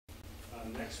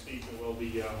next speaker will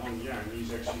be Han Yang.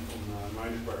 He's actually from my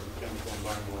department, Chemical and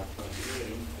Biomolecular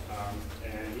Engineering,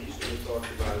 and he's going to talk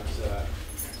about a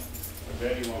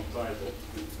very long title,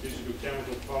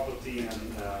 Physicochemical property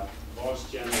and ROS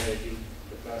generating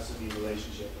capacity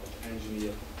relationship of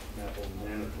engineered metal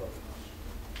nanoparticles.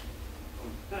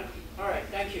 All right,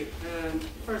 thank you.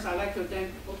 First, I'd like to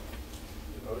thank.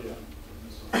 Oh yeah.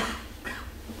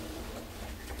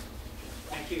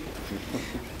 Thank you.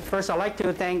 First, I'd like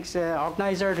to thank the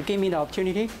organizer to give me the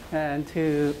opportunity and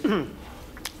to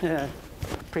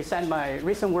present my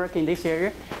recent work in this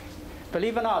area.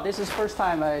 Believe it or not, this is the first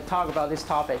time I talk about this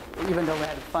topic, even though we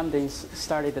had funding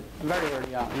started very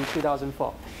early on in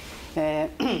 2004.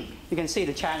 And you can see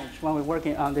the challenge when we're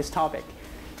working on this topic.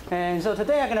 And so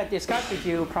today I'm going to discuss with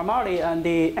you primarily on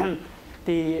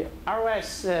the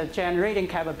ROS generating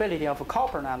capability of a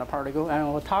copper nanoparticle,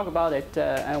 and we'll talk about it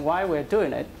and why we're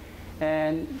doing it.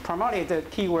 And primarily the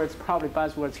keywords, probably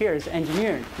buzzwords here, is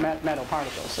engineered metal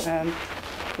particles. And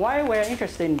why we're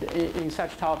interested in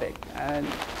such topic. And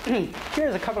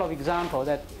here's a couple of examples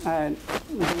that I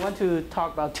don't want to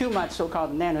talk about too much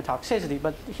so-called nanotoxicity,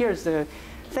 but here's the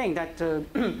thing that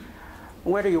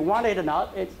whether you want it or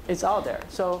not, it's out there.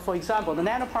 So for example, the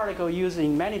nanoparticle used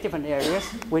in many different areas.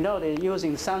 We know they're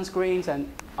using sunscreens and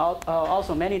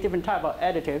also many different type of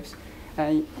additives.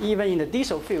 And even in the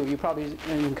diesel field, you probably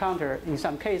encounter, in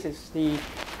some cases, the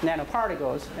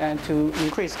nanoparticles and to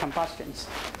increase combustions.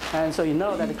 And so you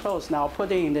know that the clothes now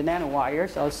putting in the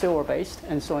nanowires are silver-based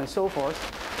and so on and so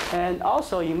forth. And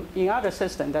also in other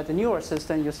systems, that the newer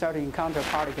system, you start to encounter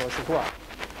particles as well.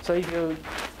 So if you,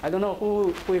 I don't know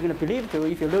who you're going to believe to.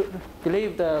 If you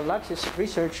believe the latest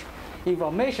research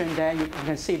information, then you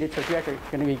can see the trajectory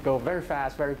going to go very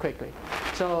fast, very quickly.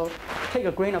 So take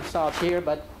a grain of salt here,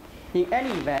 but in any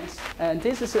event, and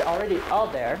this is already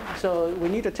out there, so we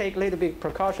need to take a little bit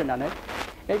precaution on it.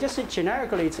 It just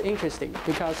generically, it's interesting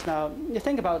because now you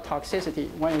think about toxicity.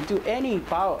 When you do any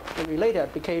bio-related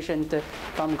application, the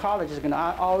pharmacology is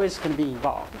always going to be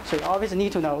involved. So you always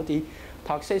need to know the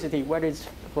toxicity, whether it's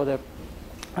for the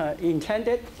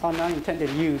intended or non-intended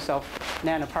use of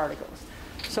nanoparticles.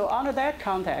 So under that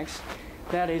context,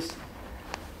 that is,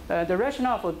 the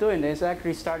rationale for doing this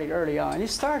actually started early on. It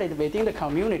started within the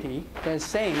community that's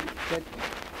saying that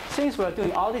since we're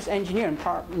doing all this engineering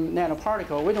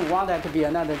nanoparticle, we don't want that to be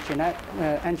another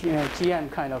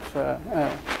GM kind of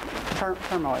term,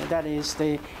 that is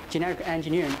the generic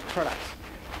engineering products.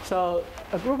 So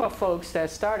a group of folks that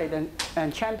started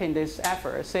and championed this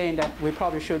effort, saying that we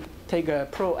probably should take a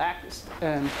proactive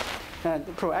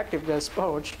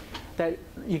approach that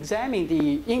examine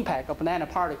the impact of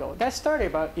nanoparticle. That started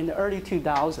about in the early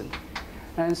 2000s.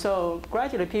 And so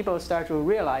gradually people start to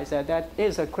realize that that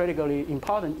is a critically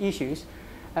important issue.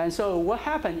 And so what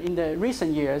happened in the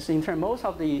recent years, in terms most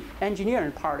of the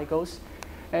engineering particles,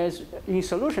 is in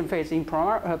solution phase, in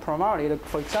primarily,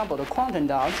 for example, the quantum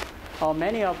dots, or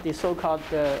many of the so-called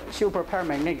super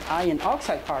paramagnetic iron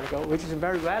oxide particle, which is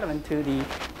very relevant to the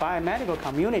biomedical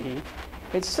community.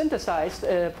 It's synthesized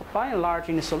by and large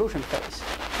in the solution phase.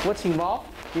 What's involved?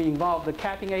 You involve the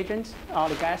capping agents,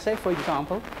 oleic acid, for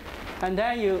example, and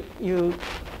then you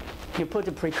put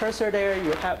the precursor there.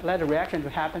 You let the reaction to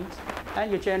happen, and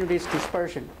you generate this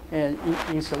dispersion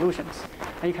in solutions.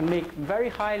 And you can make very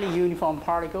highly uniform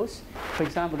particles. For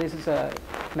example, this is a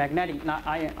magnetic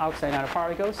iron oxide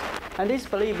nanoparticles, and this,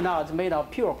 believe it or not, is made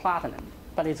of pure platinum,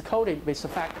 but it's coated with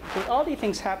surfactant. So all these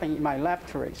things happen in my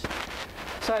laboratories.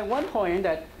 So at one point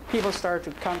that people start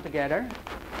to come together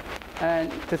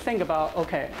and to think about,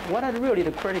 okay, what are really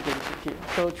the critical issues here?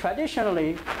 So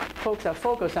traditionally, folks are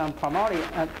focused on primarily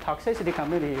toxicity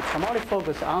community, primarily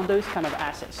focused on those kind of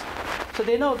assets. So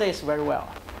they know this very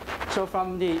well. So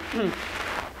from the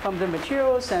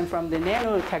materials and from the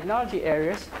nanotechnology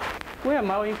areas, we are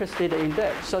more interested in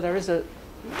this. So there is a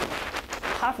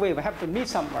halfway we have to meet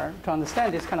somewhere to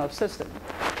understand this kind of system.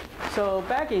 So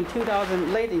back in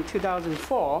late in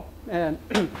 2004, a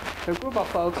group of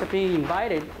folks are being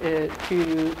invited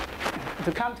to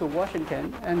come to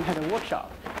Washington and had a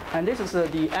workshop. And this is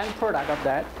the end product of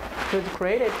that. So it's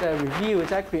created a review.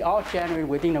 It's actually all generated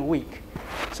within a week.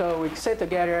 So we sit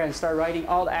together and start writing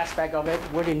all the aspects of it,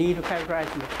 what you need to characterize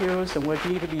the materials and what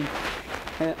need to be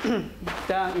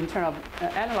done in terms of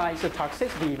analyze the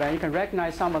toxicity event. You can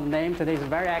recognize some of the names. Today is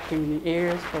very active in the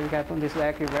ears. For example, this is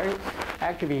actually very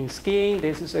active in skin.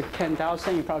 This is a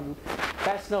 10,000. You probably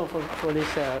best know for this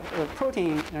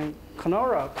protein and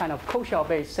Conora kind of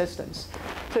co-shell-based systems.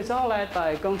 So it's all led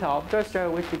by Gunther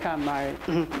Oberster, which became my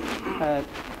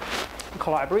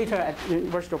collaborator at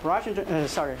University of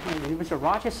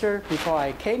Rochester before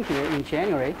I came here in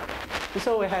January. And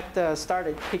so we had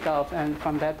started kick off, and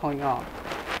from that point on.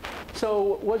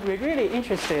 So what we're really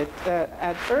interested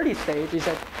at early stage is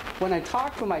that when I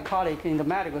talk to my colleague in the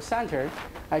medical center,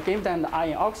 I give them the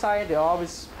iron oxide. They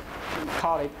always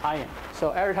call it iron.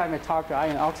 So every time I talk to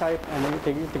iron oxide, and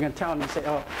they can tell me, say,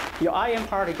 oh, your iron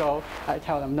particle, I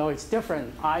tell them, no, it's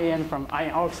different, iron from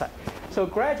iron oxide. So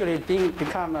gradually it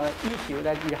become an issue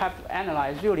that you have to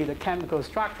analyze really the chemical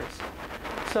structures.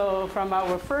 So from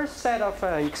our first set of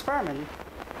experiments,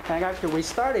 and actually we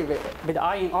started with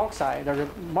iron oxide. There are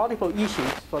multiple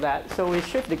issues for that, so we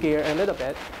shift the gear a little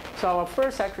bit. So our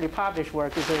first actually published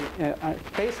work is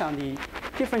based on the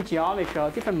different geometry or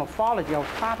different morphology of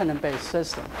platinum-based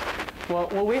system. Well,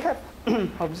 what we have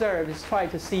observed is try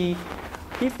to see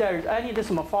if there is any of this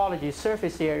morphology,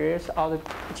 surface areas, or the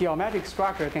geometric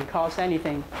structure can cause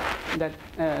anything that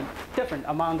different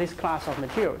among this class of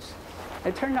materials.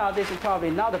 It turned out this is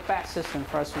probably not the best system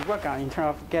for us to work on in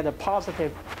terms of get a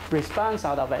positive response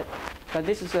out of it. But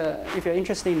this is if you're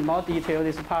interested in more detail,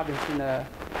 this is published in a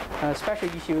special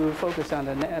issue focused on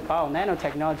the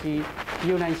bio-nanotechnology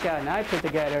U9CI and I put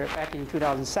together back in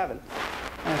 2007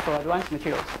 for advanced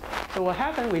materials. So what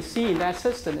happened we see in that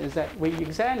system is that we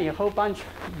examine a whole bunch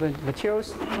of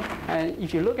materials. And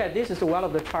if you look at this, is one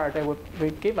of the charts that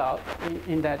we give out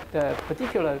in that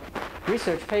particular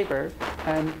research paper.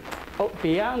 And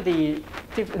beyond the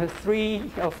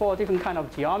 3 or 4 different kind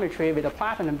of geometry with the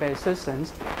platinum-based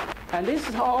systems, and this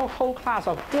is a whole class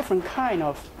of different kind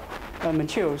of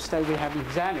materials that we have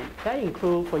examined. That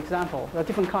include, for example, the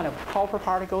different kind of copper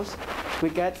particles we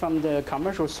get from the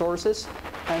commercial sources.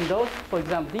 And those, for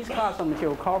example, these class of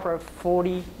material, copper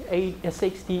 40,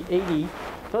 60, 80,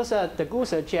 those are the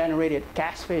goods are generated,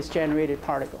 gas phase generated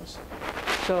particles.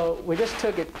 So we just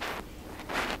took it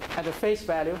at the face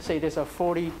value, say these are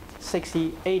 40,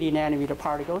 60, 80 nanometer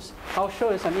particles. I'll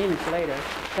show you some image later.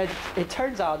 But it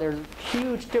turns out there's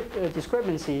huge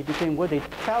discrepancy between what it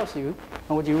tells you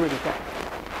and what you really get.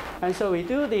 And so we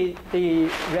do the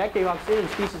reactive oxidation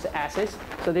species assays.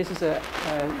 So this is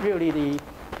really the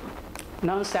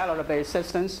non-cellular based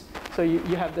systems. So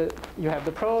you have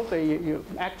the probe, you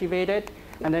activate it,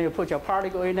 and then you put your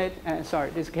particle in it. And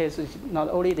sorry, this case is not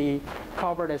only the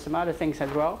copper, there's some other things as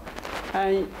well.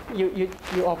 And you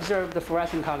observe the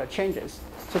fluorescent color changes.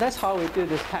 So that's how we do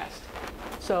this test.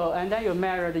 So, and then you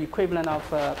measure the equivalent of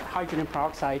hydrogen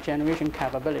peroxide generation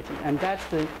capability. And that's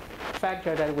the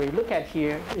factor that we look at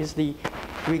here is the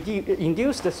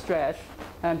induce the stress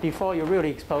and before you're really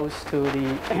exposed to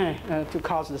the to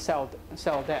cause the cell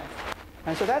death.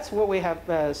 And so that's what we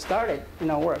have started in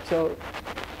our work. So,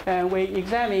 and we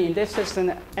examined in this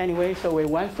system anyway. So we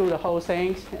went through the whole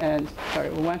thing, and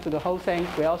we went through the whole thing.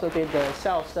 We also did the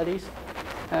cell studies,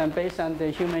 based on the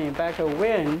human infected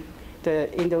within the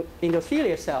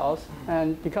endothelial cells.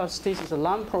 And because this is a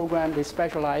lung program, they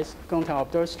specialize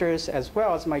gastroenterologist as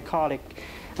well as my colleague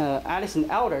Alison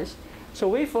Elders. So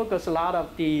we focus a lot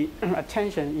of the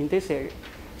attention in this area.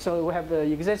 So we have the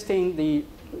existing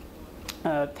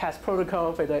test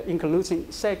protocol for the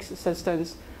including 6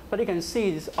 systems. But you can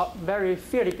see it's very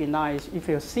fairly benign. If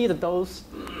you see the dose,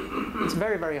 it's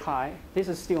very, very high. This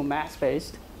is still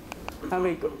mass-based. And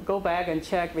we go back and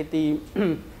check with the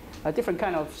different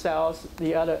kind of cells,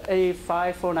 the other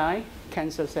A549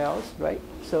 cancer cells, right?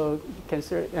 So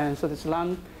cancer, and so this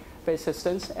lung-based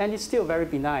systems, and it's still very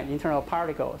benign in terms of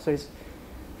particles. So it's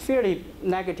fairly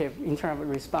negative in terms of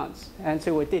response. And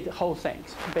so we did the whole thing.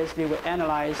 Basically, we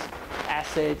analyzed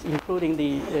assays, including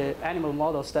the animal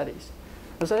model studies.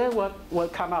 So that's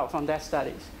what come out from that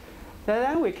studies.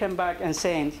 Then we came back and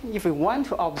saying, if we want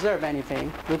to observe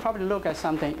anything, we probably look at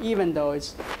something, even though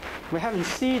we haven't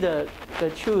seen the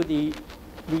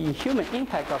human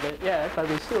impact of it yet, but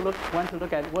we still want to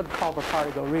look at what copper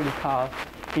particle really cause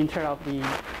in terms of the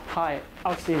high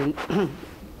oxygen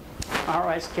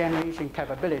ROS generation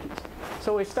capabilities.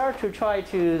 So we start to try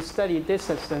to study this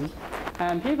system,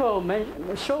 and people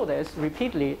show this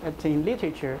repeatedly in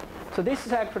literature. So this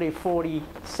is actually 40,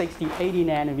 60, 80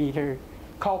 nanometer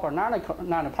copper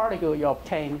nanoparticle you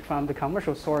obtain from the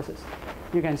commercial sources.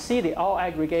 You can see they all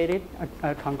aggregated,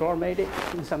 conglomerated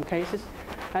in some cases.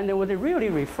 And then what they really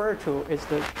refer to is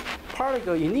the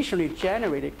particle initially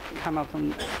generated come up from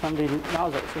the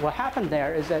nozzle. So what happened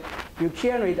there is that you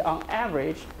generate on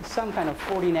average some kind of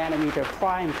 40 nanometer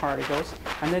prime particles,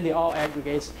 and then they all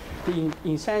aggregate. In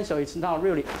essential, it's not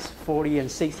really 40 and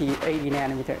 60, 80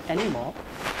 nanometer anymore.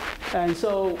 And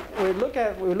so we look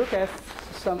at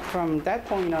some from that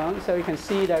point on. So you can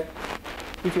see that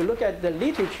if you look at the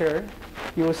literature,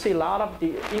 you will see a lot of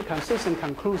the inconsistent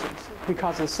conclusions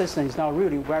because the system is not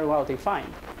really very well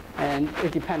defined, and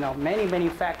it depends on many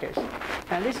factors.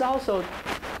 And this also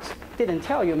didn't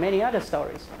tell you many other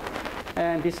stories.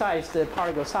 And besides the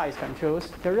particle size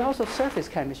controls, there is also surface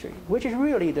chemistry, which is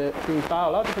really the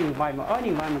biological environment, or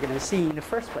environment we're going to see in the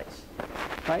first place.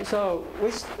 Right? So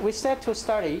we set to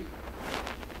study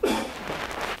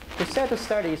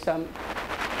some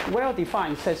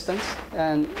well-defined systems,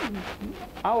 and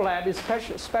our lab is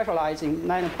specialized in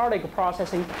nanoparticle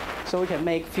processing, so we can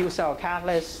make fuel cell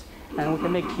catalysts, and we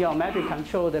can make geometric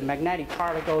control the magnetic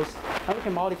particles, and we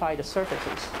can modify the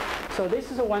surfaces. So this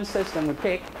is one system we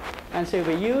picked, and so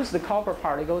we use the copper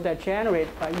particle that generate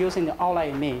by using the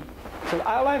outlier mean. So the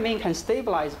outlier mean can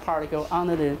stabilize particle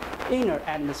under the inner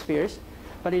atmospheres,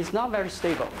 but it's not very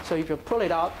stable. So if you pull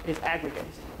it out, it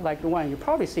aggregates, like the one you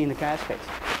probably see in the gas phase.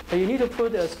 So you need to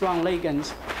put a strong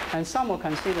ligand and some more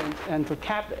constituents and to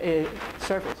cap a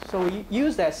surface. So we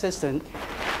use that system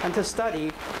and to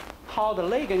study how the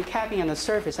ligand capping on the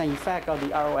surface and effect of the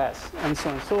ROS and so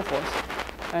on and so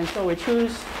forth. And so we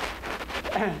choose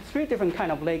 3 different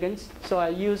kind of ligands. So I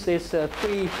use these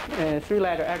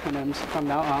three-letter acronyms from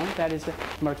now on. That is the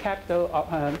mercapto,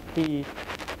 the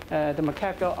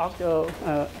mercapto octo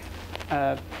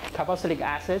carboxylic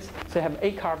acids. So you have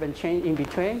 8 carbon chain in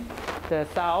between the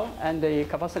thal and the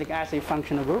carboxylic acid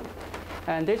functional group.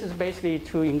 And this is basically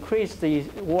to increase the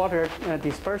water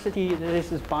dispersity.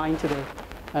 This is bind to the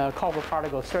copper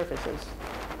particle surfaces.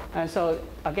 And so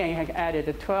again, you have added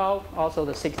the 12, also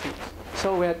the 16.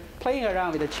 So we're playing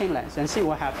around with the chain length and see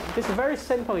what happens. This is a very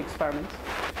simple experiment.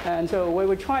 And so we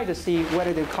will try to see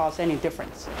whether they cause any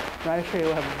difference. Right here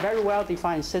we have very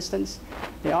well-defined systems.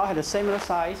 They all have a similar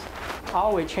size.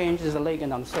 All we change is the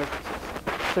ligand on the surfaces.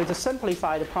 So to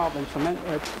simplify the problem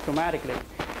dramatically.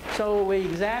 So we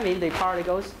examine the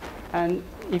particles, and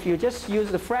if you just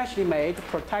use the freshly made,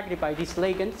 protected by these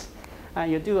ligands, and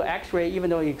you do X-ray, even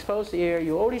though you expose the air,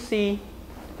 you only see,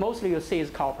 mostly you'll see is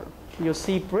copper. You'll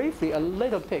see briefly a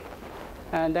little peak,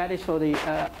 and that is for the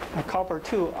copper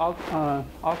 2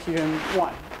 oxygen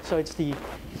 1. So it's the,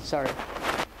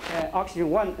 oxygen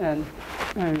 1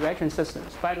 reaction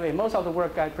systems. By the way, most of the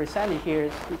work I presented here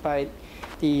is by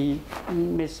the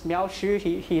Ms. Miao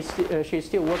Shi. She's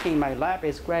still working in my lab,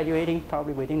 is graduating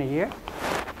probably within a year.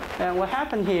 And what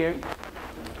happened here,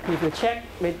 if you check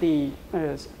with the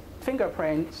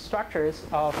fingerprint structures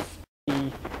of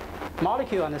the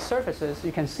molecule on the surfaces,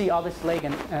 you can see all this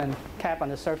ligand and cap on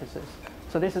the surfaces.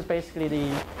 So this is basically the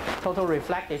total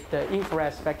reflective, the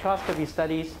infrared spectroscopy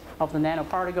studies of the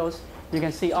nanoparticles. You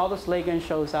can see all this ligand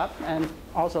shows up. And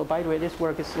also, by the way, this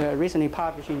work is recently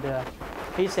published in the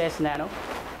ACS Nano.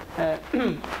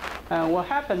 What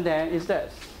happened then is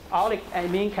this. All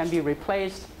amine can be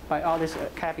replaced by all these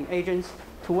capping agents.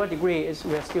 To what degree is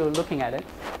we're still looking at it.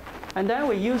 And then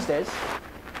we use this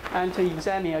and to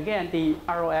examine again the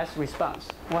ROS response.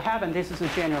 What happened, this is the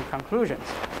general conclusions.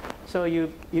 So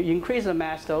you increase the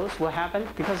mass dose, what happened?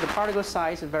 Because the particle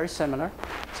size is very similar,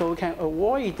 so we can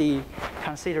avoid the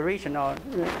consideration or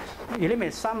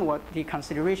eliminate somewhat the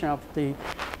consideration of the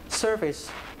surface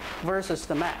versus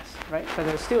the mass, right? But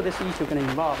there's still this issue going to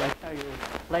involve, I'll tell you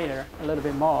later a little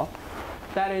bit more.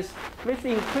 That is, with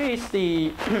increase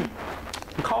the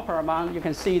copper amount, you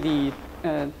can see the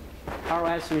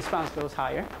ROS response goes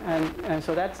higher, and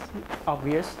so that's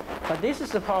obvious. But this is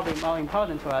the probably more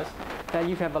important to us, that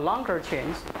you have a longer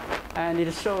chains, and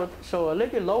it show a little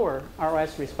bit lower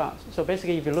ROS response. So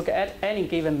basically, if you look at any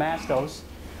given mass dose,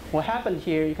 what happened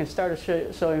here, you can start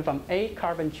showing from 8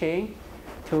 carbon chain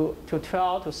to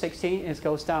 12 to 16, it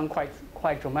goes down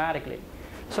quite dramatically.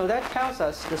 So that tells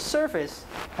us the surface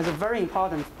has a very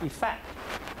important effect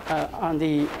on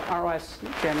the ROS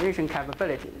generation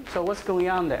capability. So what's going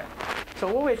on there? So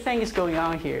what we think is going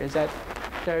on here is that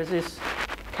there's this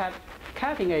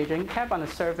capping agent, cap on the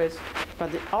surface,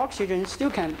 but the oxygen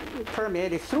still can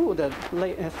permeate through the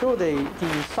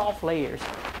soft layers.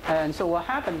 And so what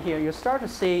happened here, you start to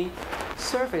see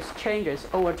surface changes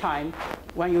over time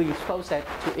when you expose that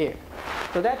to air.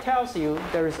 So that tells you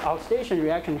there is oxidation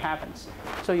reaction happens.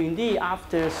 So indeed,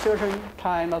 after a certain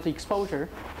time of exposure,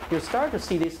 you start to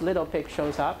see this little peak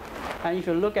shows up. And if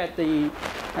you look at the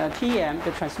TEM,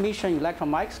 the transmission electron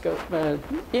microscope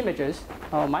images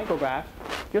or micrograph,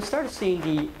 you start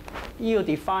seeing you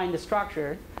define the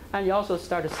structure, and you also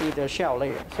start to see the shell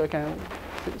layer. So you can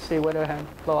see whether it can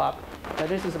blow up.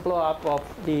 This is a blow up of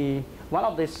one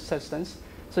of these systems.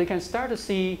 So you can start to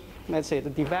see, let's say, the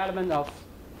development of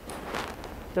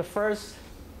the first,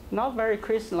 not very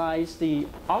crystallized, the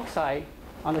oxide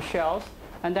on the shells,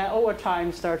 and then over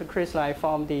time start to crystallize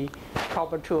from the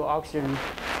copper 2 oxygen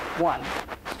 1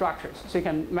 structures. So you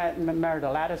can measure the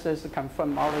lattices to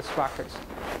confirm all the structures.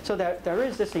 So there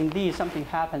is this indeed something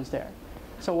happens there.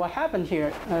 So what happened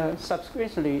here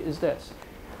subsequently is this.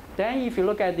 Then if you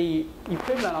look at the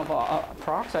equivalent of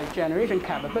peroxide generation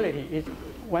capability, it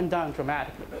went down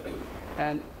dramatically.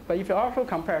 But if you also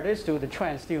compare this to the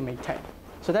trend still maintained.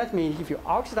 So that means if you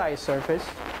oxidize surface,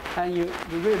 and you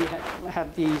really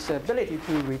have this ability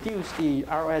to reduce the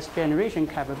ROS generation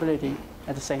capability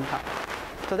at the same time.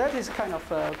 So that is kind of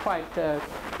quite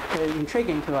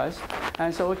intriguing to us.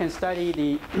 And so we can study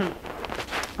the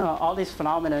all these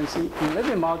phenomena in a little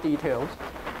bit more details.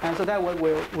 And so that's what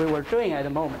we were doing at the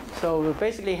moment. So we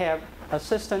basically have a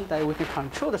system that we can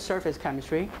control the surface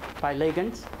chemistry by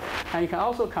ligands. And you can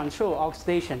also control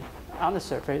oxidation on the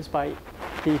surface by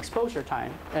the exposure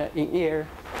time in air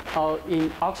or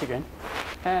in oxygen.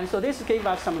 And so this gave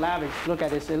us some leverage to look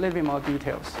at this in a little bit more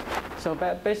details. So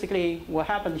basically what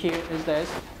happened here is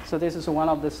this. So this is one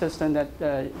of the systems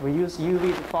that we use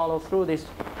UV to follow through this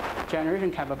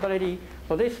generation capability.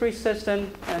 For these three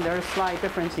systems, and there is slight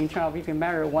difference in terms of if you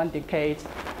measure one decade,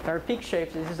 there are peak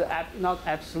shapes. This is not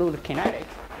absolute kinetic,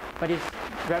 but it's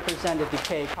represent the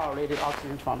decay correlated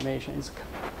oxygen formation. It's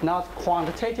not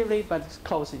quantitatively, but it's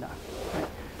close enough. Right?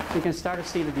 You can start to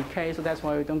see the decay, so that's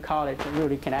why we don't call it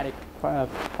really kinetic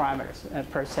parameters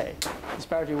per se,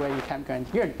 especially when you can go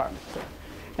into your department.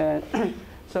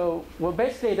 So well,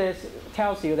 basically this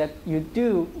tells you that you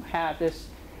do have this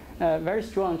very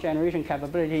strong generation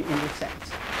capability in this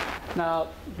sense. Now,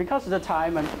 because of the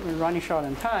time, I'm running short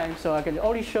on time, so I can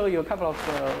only show you a couple of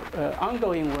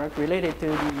ongoing work related to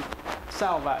the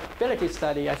cell viability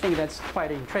study. I think that's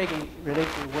quite intriguing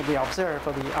related to what we observe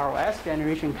for the ROS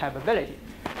generation capability.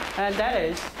 And that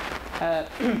is, and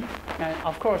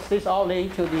of course, this all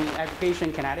linked to the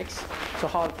aggregation kinetics, so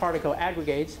how the particle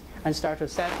aggregates and start to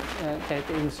set that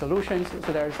in solutions.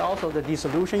 So there's also the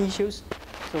dissolution issues.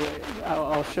 So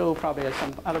I'll show probably at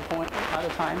some other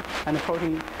time, and the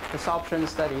protein absorption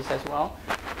studies as well.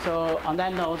 So on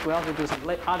that note, we also do some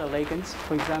other ligands,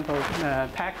 for example,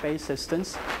 pack-based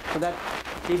systems. So that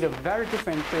gives a very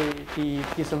different the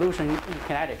dissolution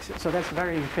kinetics. So that's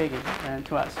very intriguing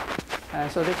to us.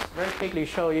 So this very quickly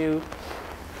show you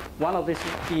one of the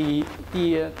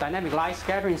dynamic light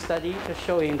scattering study is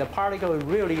showing the particle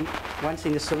really, once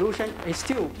in the solution, it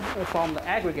still form the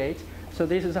aggregate. So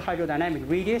this is a hydrodynamic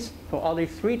radius for all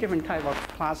these three different type of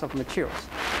class of materials.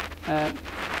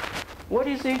 What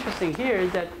is interesting here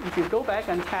is that if you go back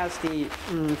and test the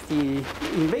in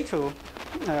vitro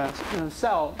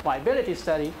cell viability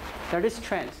study, there is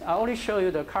trends. I only show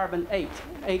you the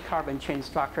eight carbon chain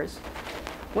structures.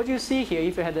 What you see here,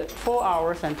 if you had 4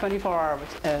 hours and 24 hours,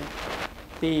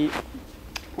 the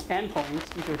endpoints,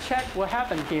 if you check what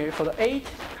happened here for the 8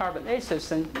 carbon 8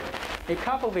 system, a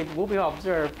couple of it will be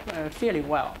observed fairly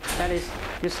well. That is,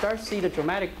 you start to see the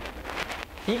dramatic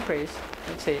decrease,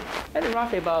 let's say, at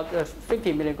roughly about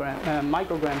 50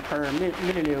 microgram per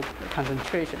milliliter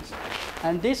concentrations.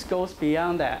 And this goes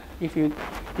beyond that. If you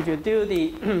do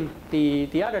the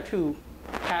other two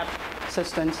CAP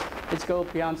systems, it goes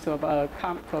beyond to about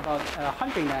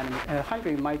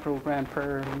 100 microgram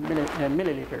per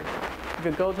milliliter. If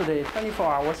you go to the 24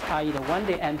 hours, i.e. the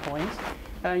one-day endpoints,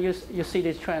 you see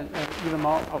this trend even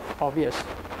more obvious.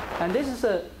 And this is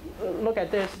look at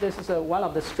this. This is one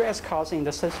of the stress causing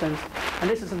the systems, and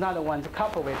this is another one to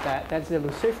couple with that. That's the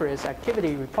luciferase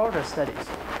activity reporter studies.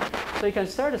 So you can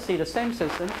start to see the same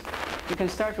systems. You can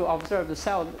start to observe the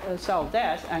cell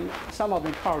death, and some of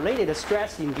them correlated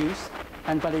stress induced,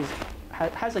 but it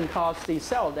hasn't caused the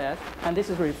cell death, and this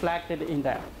is reflected in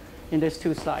these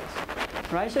two slides.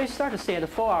 Right? So you start to see at the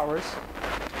 4 hours,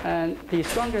 and the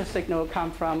strongest signal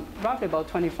comes from roughly about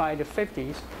 25 to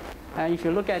 50s. And if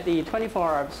you look at the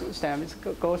 24-hour stem, it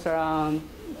goes around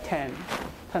 10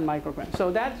 micrograms. So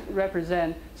that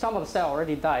represents some of the cell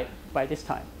already died by this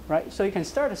time, right? So you can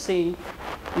start to see,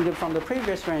 from the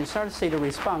previous range, start to see the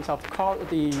response of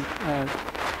the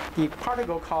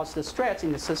particle caused the stress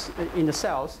in the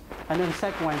cells, and then the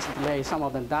second one is delayed. Some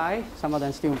of them die, some of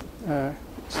them still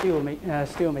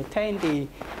maintain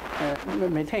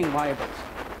viables.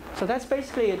 So that's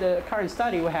basically the current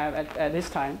study we have at this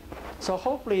time. So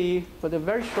hopefully, for the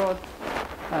very short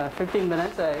 15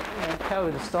 minutes, I tell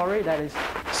you the story that is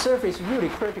surface really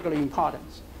critically important.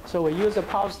 So we use a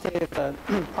positive the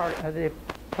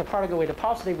particle with a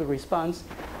positive response,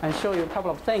 and show you a couple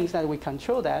of things that we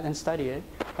control that and study it.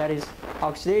 That is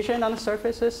oxidation on the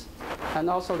surfaces, and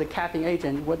also the capping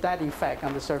agent, what that effect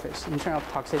on the surface in terms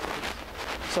of toxicity.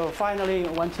 So finally,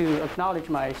 I want to acknowledge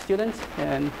my students,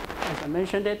 and as I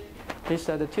mentioned it, these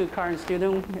are the two current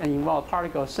students involved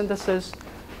particle synthesis.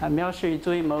 And Miao-Shi is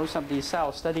doing most of the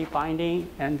cell study binding,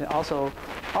 and also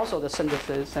the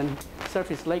synthesis and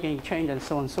surface ligand exchange and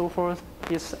so on and so forth.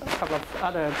 There's a couple of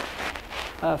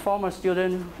other former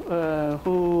students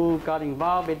who got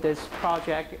involved with this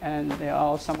project, and they're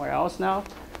all somewhere else now.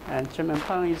 And Chairman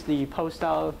Peng is the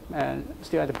postdoc and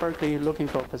still at Berkeley looking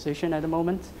for a position at the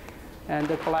moment. And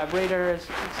the collaborators,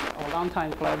 our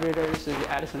longtime collaborators, is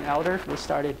Addison Elder, who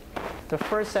started the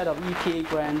first set of EPA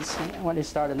grants when they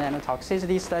started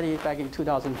nanotoxicity study back in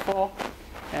 2004.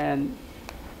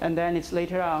 And then it's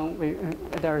later on,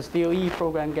 there's DOE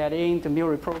program getting the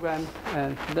MURI program,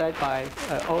 led by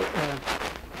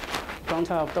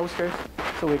Gonta of Doster.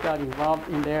 So we got involved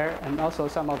in there, and also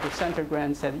some of the center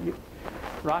grants at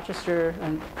Rochester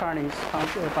and Carney's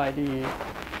sponsored by the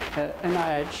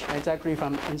NIH, exactly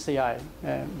from NCI,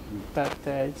 but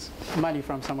it's money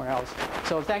from somewhere else.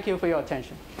 So thank you for your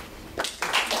attention.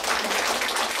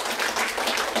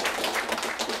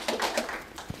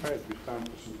 All right, we have time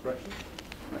for some questions.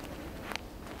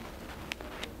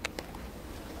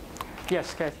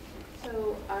 Yes, Kathy.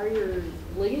 So are your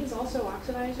ligands also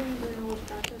oxidizing during all this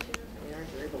process here? I mean, aren't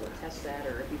you able to test that,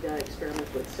 or have you done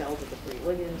experiments with cells with the free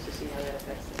ligands to see how that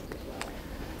affects things as well?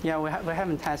 Yeah, we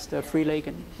haven't tested the free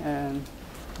ligand, and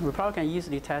we probably can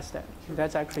easily test that.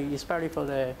 That's actually, especially for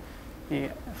the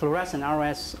fluorescent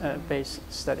ROS based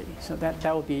study. So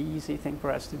that would be an easy thing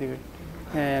for us to do.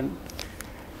 And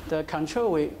the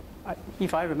control,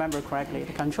 if I remember correctly,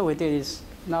 the control we did is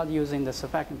not using the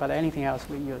surfactant, but anything else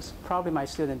we use. Probably my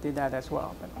student did that as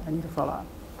well, but I need to follow up.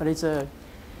 But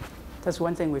that's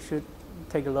one thing we should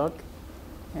take a look.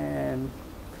 And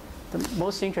the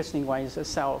most interesting one is the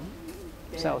cell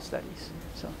studies.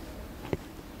 So,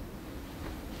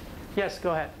 yes,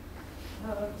 go ahead.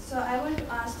 So I want to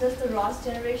ask, does the ROS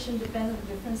generation depend on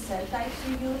the different cell types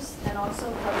you use, and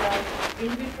also for the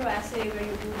in vitro assay where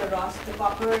you do the ROS, the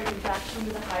copper interaction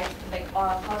with the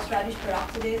horse radish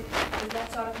peroxidase, is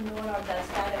that sort of known, or does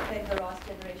that affect the ROS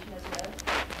generation as well?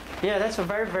 Yeah, that's a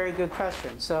very, very good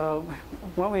question. So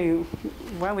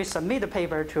when we submit the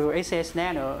paper to ACS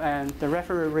Nano, and the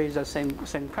referee raised the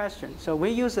same question. So we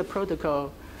use the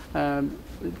protocol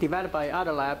developed by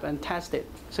other lab and test it.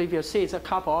 So if you see, it's a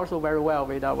couple also very well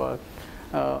with our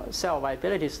cell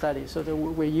viability study. So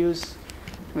we use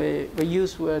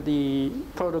the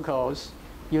protocols,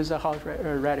 use the horse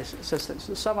radish system.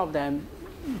 So some of them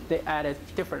they added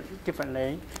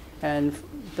differently, and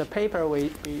the paper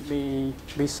we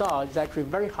saw is actually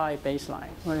very high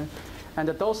baseline, and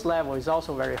the dose level is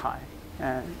also very high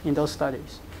in those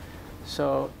studies.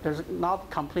 So there's not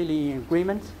completely in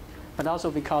agreement, but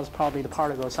also because probably the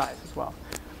particle size as well.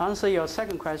 Honestly, your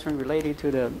second question related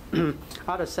to the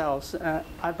other cells,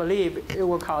 I believe it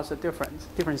will cause a difference.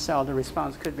 Different cell, the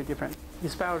response could be different,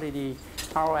 especially the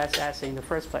ROS assay in the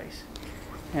first place.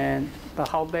 But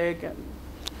how big,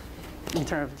 in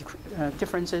terms of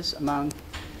differences among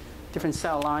different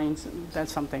cell lines,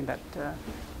 that's something that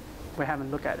we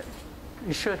haven't looked at it.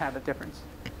 It should have a difference.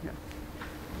 Yeah.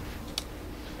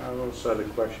 I also had a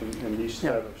question. In these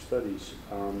type of studies,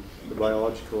 the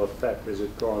biological effect, is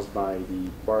it caused by the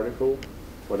particle,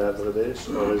 whatever it is,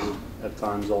 or is it at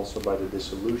times also by the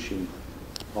dissolution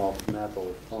of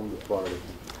metal on the particle?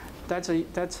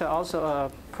 That's also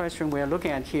a question we are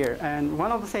looking at here. And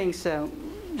one of the things,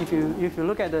 if you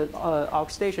look at the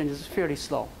oxidation, is fairly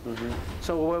slow. Mm-hmm.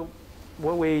 So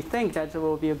what we think that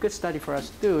will be a good study for us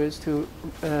to do is to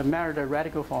measure the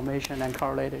radical formation and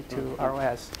correlate it to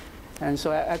ROS. And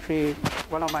so actually,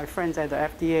 one of my friends at the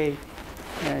FDA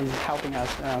is helping us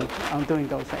on doing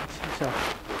those things. So.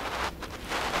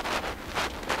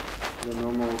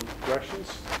 No more questions?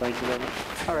 Thank you very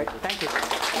much. All right, thank you.